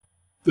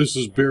This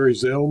is Barry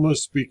Zalma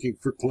speaking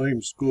for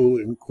Claim School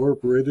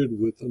Incorporated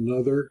with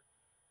another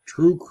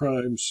true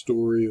crime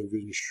story of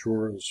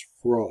insurance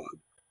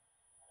fraud.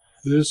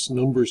 This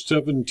number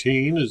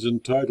 17 is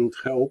entitled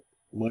Help,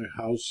 My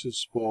House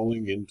is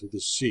Falling into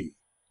the Sea.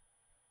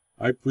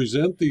 I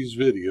present these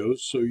videos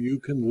so you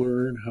can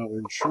learn how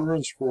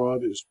insurance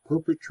fraud is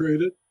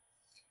perpetrated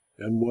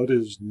and what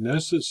is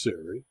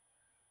necessary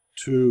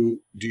to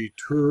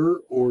deter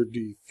or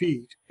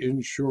defeat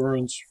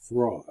insurance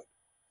fraud.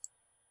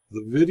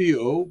 The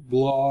video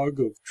blog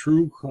of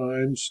true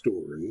crime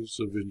stories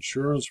of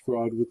insurance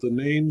fraud with the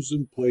names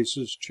and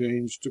places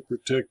changed to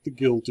protect the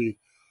guilty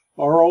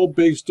are all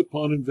based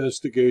upon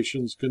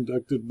investigations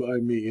conducted by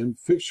me and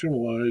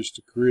fictionalized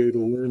to create a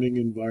learning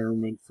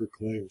environment for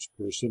claims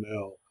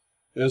personnel,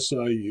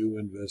 SIU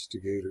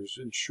investigators,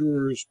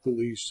 insurers,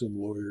 police, and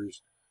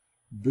lawyers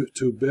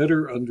to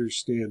better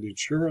understand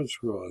insurance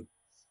fraud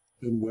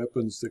and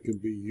weapons that can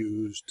be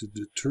used to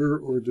deter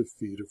or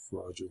defeat a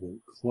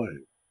fraudulent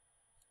claim.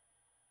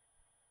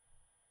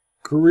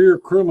 Career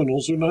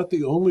criminals are not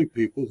the only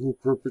people who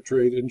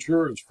perpetrate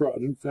insurance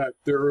fraud. In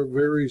fact, they're a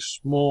very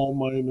small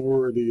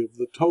minority of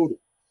the total.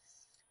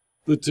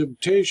 The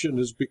temptation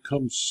has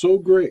become so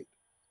great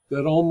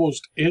that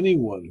almost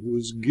anyone who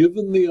is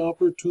given the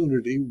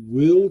opportunity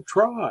will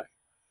try.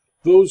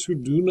 Those who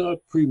do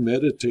not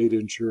premeditate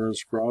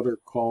insurance fraud are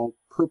called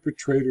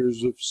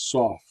perpetrators of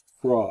soft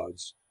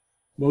frauds.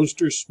 Most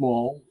are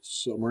small,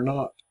 some are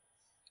not.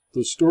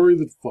 The story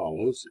that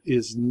follows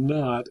is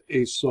not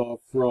a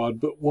soft fraud,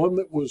 but one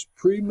that was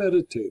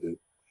premeditated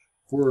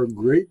for a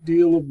great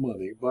deal of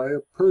money by a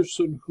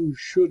person who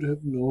should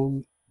have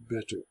known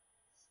better.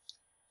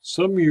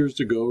 Some years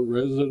ago,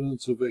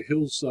 residents of a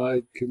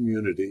hillside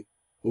community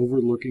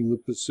overlooking the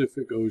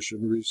Pacific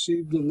Ocean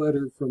received a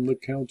letter from the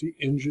county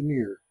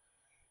engineer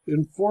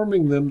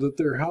informing them that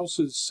their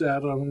houses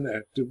sat on an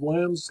active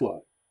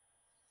landslide.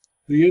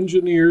 The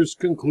engineers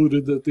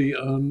concluded that the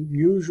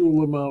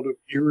unusual amount of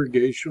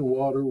irrigation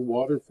water,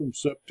 water from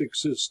septic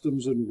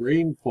systems, and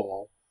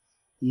rainfall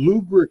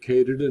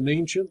lubricated an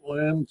ancient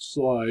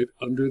landslide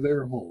under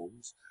their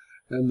homes,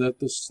 and that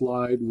the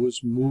slide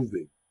was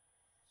moving.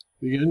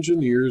 The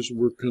engineers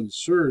were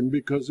concerned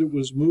because it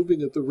was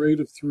moving at the rate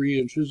of 3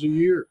 inches a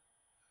year.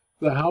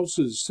 The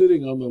houses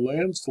sitting on the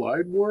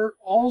landslide were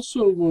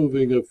also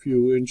moving a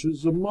few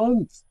inches a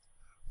month.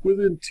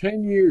 Within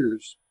 10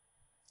 years,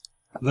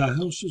 the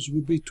houses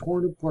would be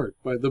torn apart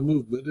by the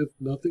movement if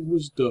nothing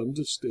was done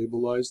to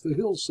stabilize the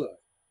hillside.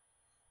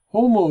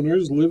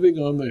 Homeowners living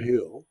on the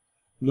hill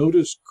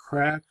noticed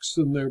cracks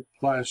in their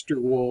plaster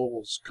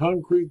walls,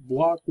 concrete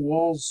block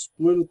walls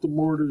split at the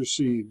mortar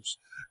seams,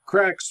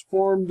 cracks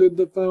formed in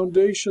the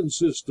foundation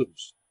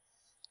systems.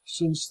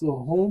 Since the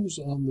homes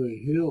on the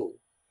hill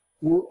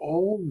were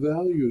all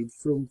valued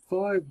from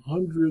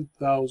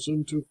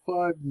 $500,000 to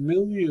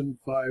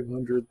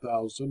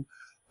 $5,500,000,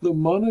 the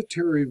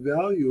monetary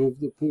value of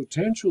the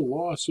potential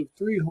loss of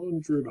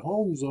 300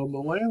 homes on the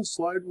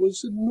landslide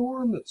was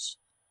enormous.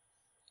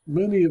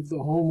 Many of the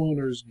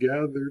homeowners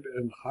gathered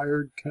and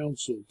hired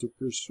counsel to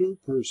pursue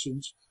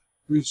persons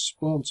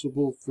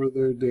responsible for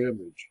their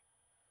damage.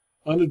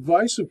 On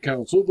advice of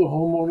counsel, the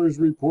homeowners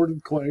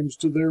reported claims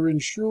to their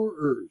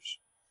insurers.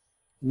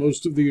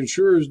 Most of the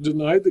insurers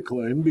denied the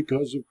claim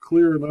because of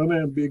clear and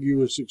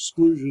unambiguous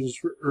exclusions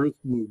for earth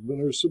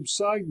movement or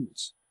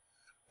subsidence.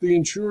 The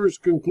insurers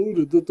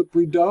concluded that the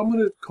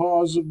predominant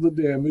cause of the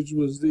damage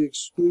was the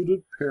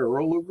excluded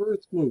peril of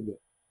earth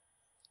movement.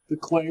 The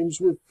claims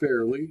were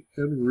fairly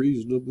and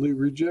reasonably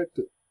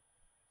rejected.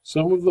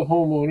 Some of the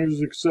homeowners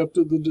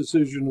accepted the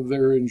decision of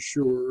their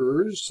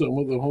insurers. Some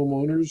of the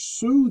homeowners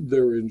sued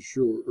their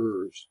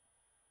insurers.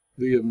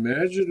 The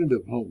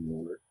imaginative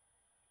homeowner,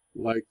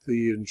 like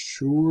the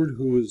insured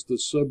who is the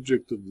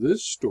subject of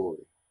this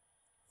story,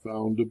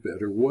 found a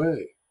better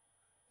way.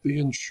 The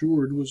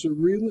insured was a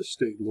real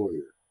estate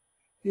lawyer.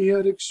 He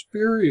had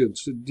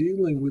experience in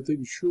dealing with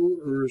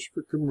insurers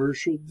for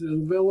commercial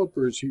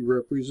developers he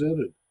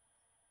represented.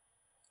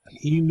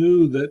 He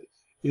knew that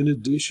in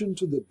addition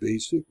to the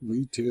basic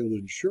retail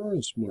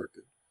insurance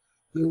market,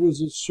 there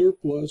was a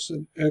surplus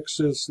and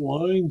excess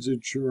lines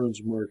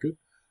insurance market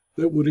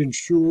that would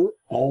insure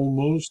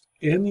almost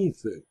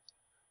anything.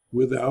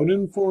 Without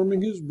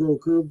informing his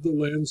broker of the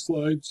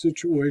landslide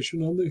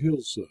situation on the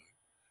hillside,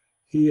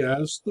 he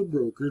asked the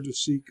broker to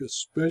seek a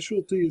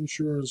specialty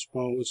insurance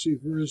policy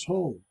for his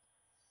home.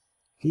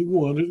 He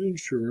wanted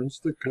insurance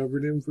that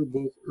covered him for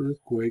both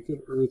earthquake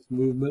and earth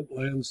movement,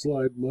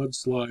 landslide,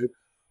 mudslide,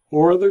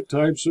 or other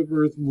types of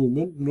earth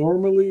movement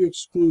normally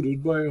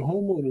excluded by a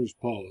homeowner's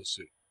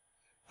policy.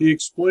 He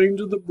explained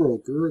to the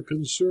broker a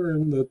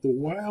concern that the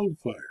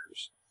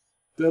wildfires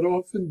that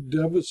often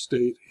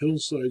devastate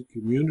hillside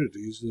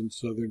communities in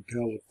Southern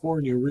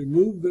California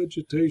remove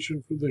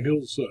vegetation from the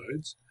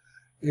hillsides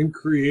and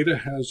create a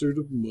hazard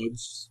of mud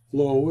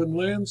flow and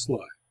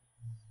landslide.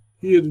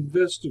 He had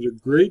invested a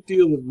great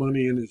deal of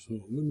money in his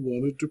home and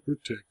wanted to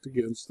protect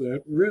against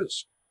that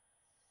risk.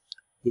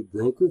 The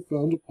broker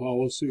found a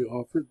policy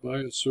offered by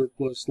a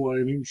surplus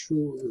line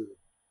insurer.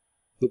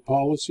 The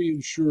policy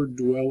insured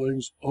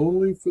dwellings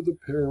only for the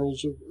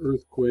perils of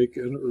earthquake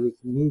and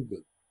earth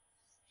movement.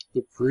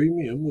 The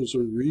premium was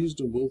a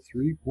reasonable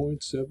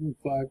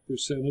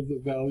 3.75% of the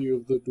value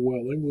of the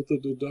dwelling, with a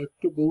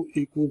deductible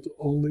equal to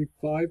only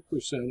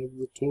 5% of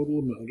the total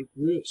amount at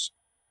risk.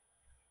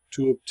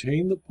 To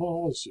obtain the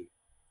policy,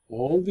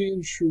 all the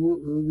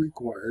insurer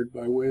required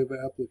by way of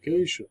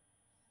application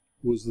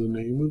was the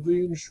name of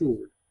the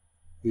insured,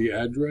 the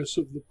address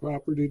of the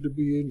property to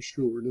be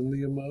insured, and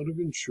the amount of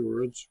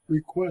insurance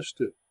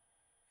requested.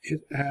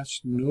 It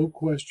asked no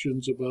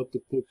questions about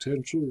the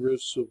potential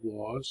risks of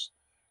loss,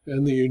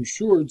 and the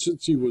insured,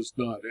 since he was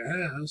not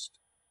asked,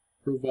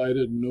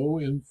 provided no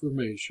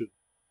information,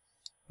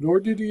 nor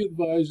did he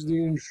advise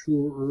the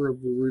insurer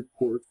of the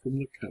report from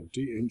the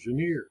county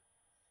engineer.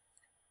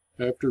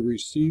 After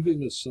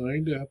receiving a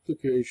signed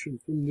application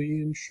from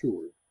the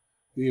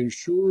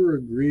insurer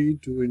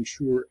agreed to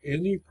insure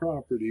any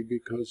property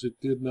because it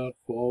did not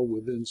fall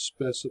within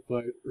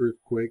specified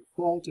earthquake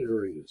fault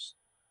areas.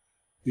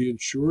 The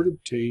insured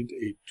obtained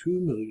a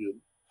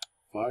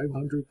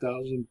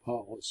 $2,500,000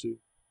 policy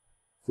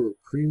for a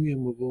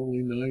premium of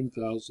only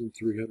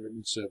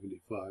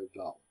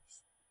 $9,375.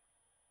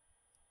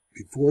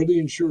 Before the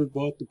insured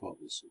bought the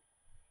policy,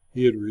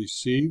 he had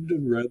received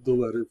and read the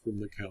letter from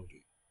the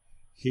county.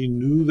 He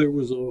knew there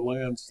was a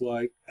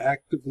landslide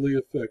actively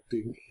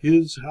affecting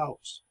his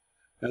house.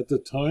 At the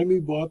time he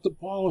bought the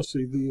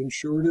policy, the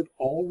insured had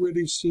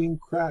already seen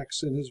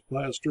cracks in his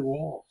plaster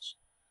walls.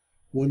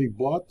 When he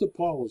bought the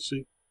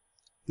policy,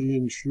 the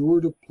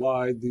insured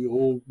applied the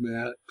old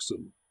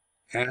maxim,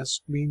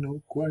 "Ask me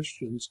no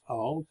questions,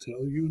 I'll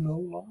tell you no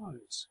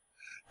lies."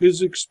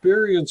 His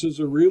experience as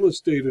a real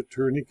estate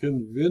attorney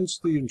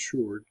convinced the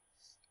insured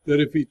that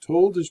if he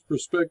told his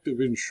prospective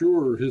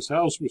insurer his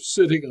house was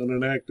sitting on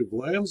an active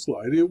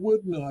landslide, it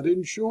would not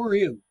insure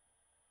him.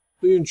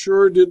 The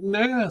insurer didn't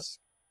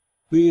ask.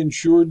 The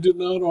insured did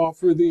not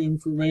offer the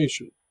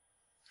information.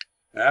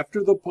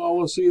 After the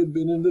policy had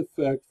been in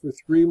effect for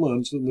 3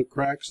 months and the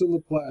cracks in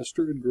the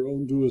plaster had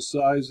grown to a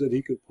size that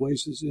he could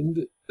place his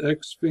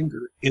index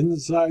finger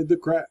inside the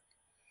crack,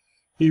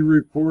 he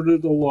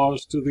reported a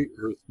loss to the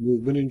earth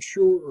movement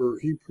insurer.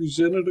 He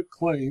presented a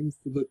claim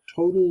for the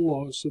total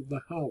loss of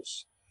the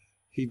house.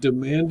 He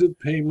demanded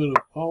payment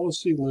of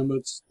policy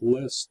limits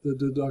less the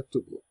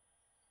deductible.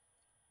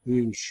 The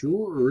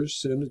insurer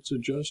sent its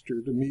adjuster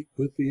to meet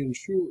with the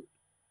insured.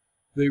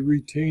 They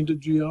retained a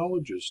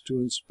geologist to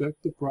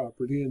inspect the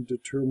property and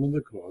determine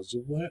the cause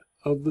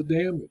of the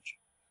damage.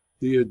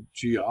 The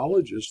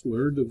geologist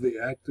learned of the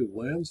active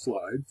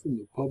landslide from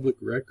the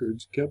public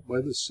records kept by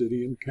the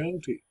city and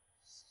county.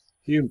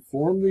 He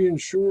informed the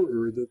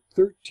insurer that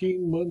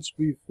 13 months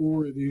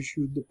before it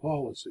issued the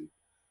policy,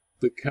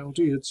 the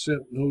county had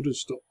sent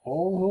notice to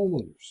all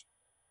homeowners,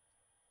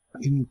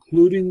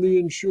 including the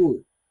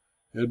insured,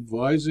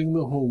 advising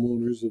the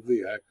homeowners of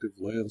the active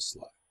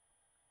landslide.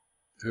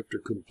 After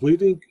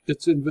completing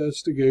its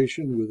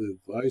investigation with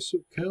advice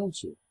of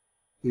counsel,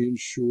 the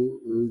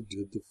insurer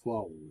did the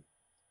following.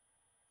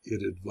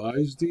 It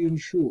advised the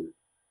insured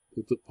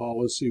that the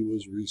policy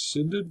was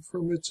rescinded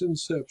from its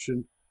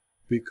inception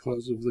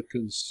because of the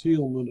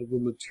concealment of a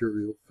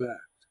material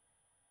fact.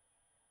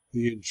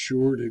 The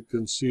insured had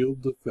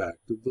concealed the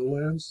fact of the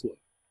landslide.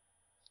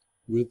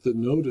 With the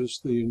notice,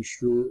 the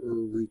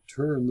insurer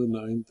returned the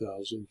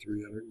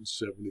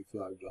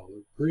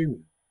 $9,375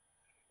 premium.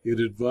 It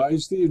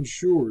advised the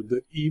insured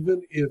that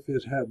even if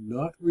it had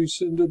not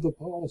rescinded the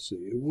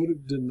policy, it would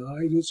have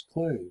denied his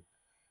claim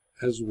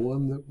as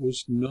one that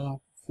was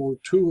not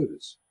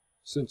fortuitous,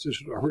 since it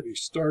had already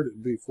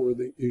started before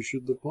they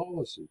issued the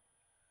policy.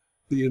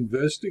 The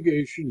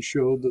investigation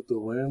showed that the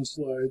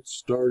landslide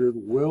started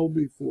well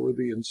before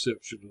the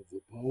inception of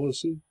the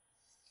policy.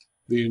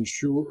 The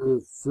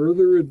insurer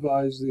further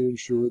advised the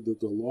insured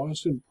that the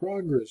loss in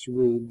progress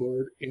rule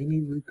barred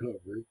any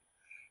recovery,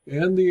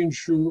 and the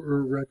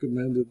insurer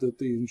recommended that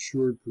the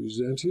insured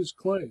present his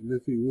claim,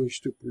 if he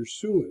wished to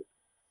pursue it,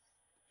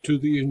 to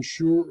the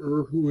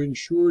insurer who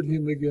insured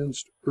him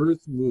against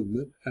earth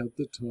movement at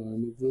the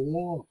time of the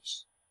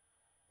loss.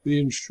 The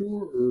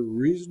insurer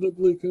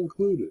reasonably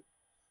concluded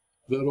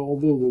that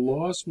although the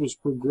loss was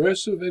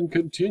progressive and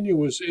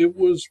continuous, it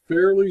was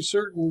fairly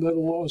certain that a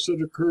loss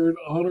had occurred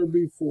on or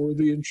before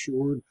the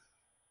insured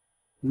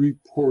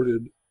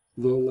reported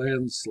the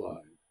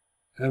landslide,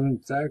 and in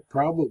fact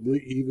probably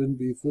even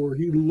before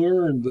he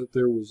learned that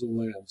there was a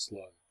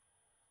landslide.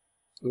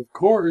 Of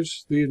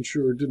course, the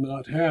insured did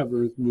not have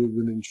earth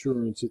movement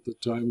insurance at the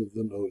time of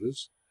the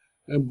notice,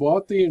 and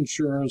bought the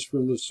insurance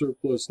from the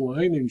surplus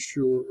line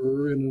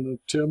insurer in an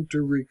attempt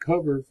to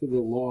recover for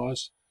the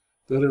loss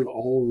that had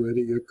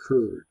already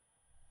occurred.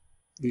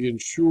 The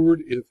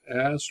insured, if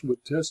asked,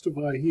 would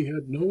testify he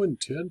had no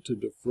intent to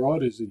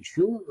defraud his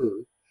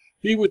insurer.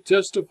 He would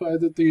testify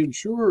that the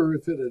insurer,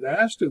 if it had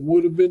asked him,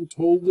 would have been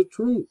told the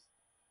truth.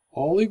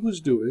 All he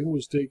was doing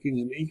was taking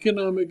an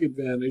economic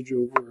advantage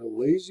over a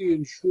lazy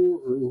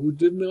insurer who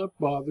did not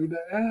bother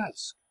to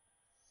ask.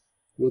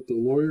 What the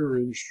lawyer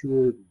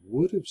insured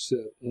would have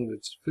said on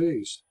its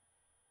face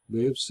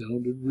may have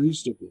sounded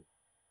reasonable,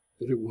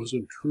 but it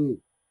wasn't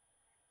true.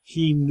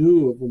 He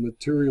knew of a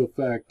material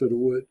fact that it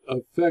would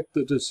affect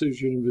the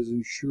decision of his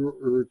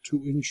insurer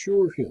to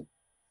insure him.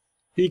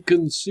 He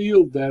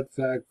concealed that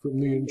fact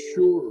from the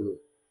insurer.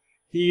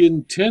 He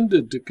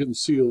intended to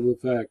conceal the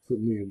fact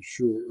from the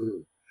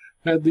insurer.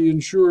 Had the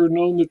insurer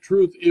known the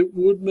truth, it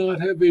would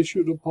not have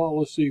issued a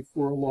policy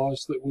for a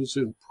loss that was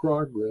in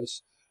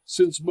progress,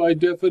 since by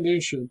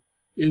definition,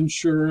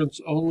 insurance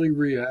only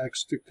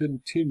reacts to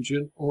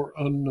contingent or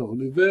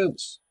unknown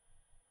events.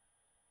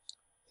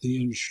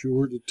 The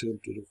insured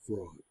attempted a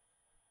fraud.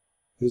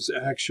 His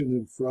action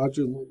in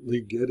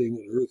fraudulently getting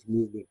an Earth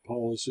Movement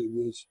policy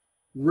was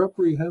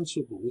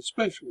reprehensible,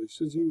 especially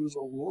since he was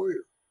a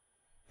lawyer.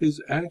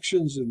 His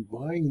actions in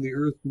buying the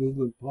Earth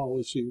Movement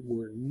policy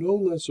were no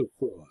less a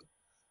fraud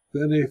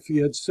than if he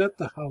had set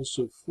the house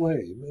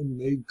aflame and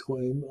made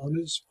claim on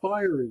his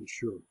fire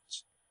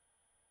insurance.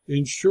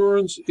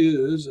 Insurance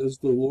is, as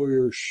the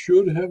lawyer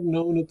should have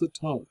known at the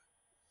time,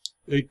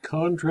 a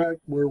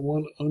contract where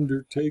one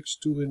undertakes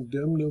to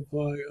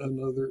indemnify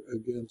another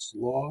against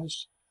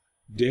loss,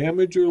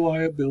 damage, or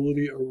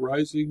liability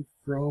arising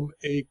from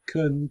a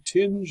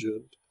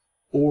contingent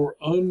or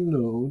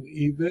unknown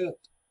event.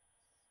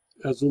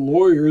 As a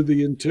lawyer,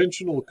 the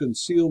intentional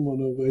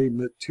concealment of a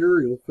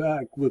material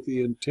fact with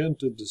the intent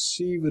to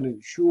deceive an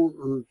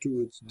insurer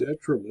to its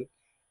detriment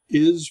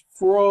is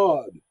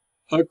fraud,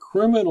 a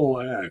criminal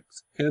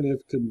act, and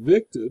if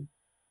convicted,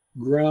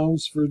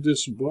 grounds for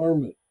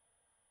disbarment.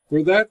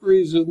 For that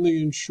reason, the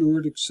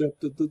insured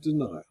accepted the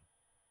denial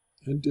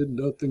and did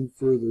nothing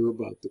further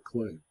about the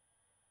claim.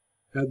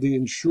 Had the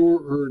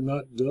insurer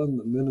not done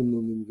the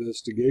minimum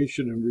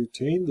investigation and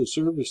retained the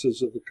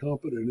services of a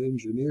competent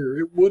engineer,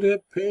 it would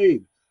have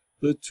paid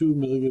the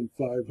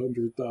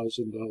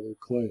 $2,500,000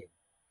 claim.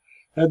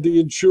 Had the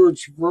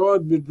insured's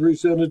fraud been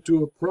presented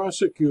to a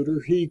prosecutor,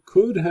 he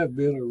could have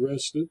been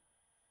arrested,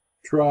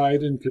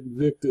 tried, and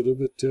convicted of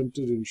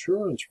attempted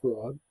insurance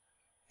fraud,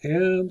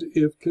 and,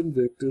 if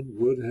convicted,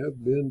 would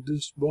have been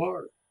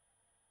disbarred.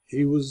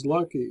 He was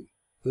lucky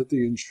that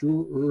the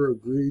insurer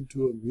agreed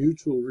to a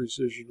mutual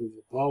rescission of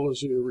the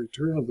policy, a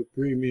return of the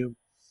premium,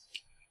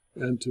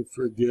 and to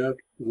forget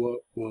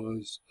what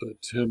was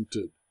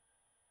attempted,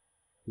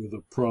 with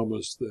a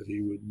promise that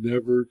he would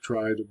never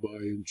try to buy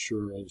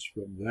insurance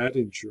from that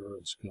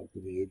insurance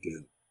company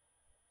again.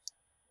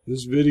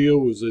 This video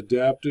was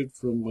adapted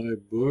from my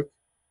book,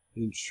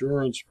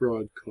 Insurance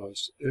Fraud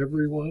Costs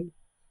Everyone,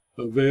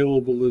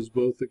 available as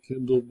both a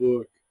Kindle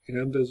book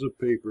and as a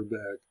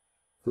paperback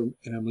from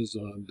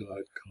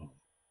Amazon.com.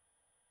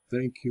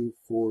 Thank you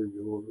for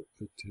your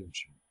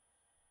attention.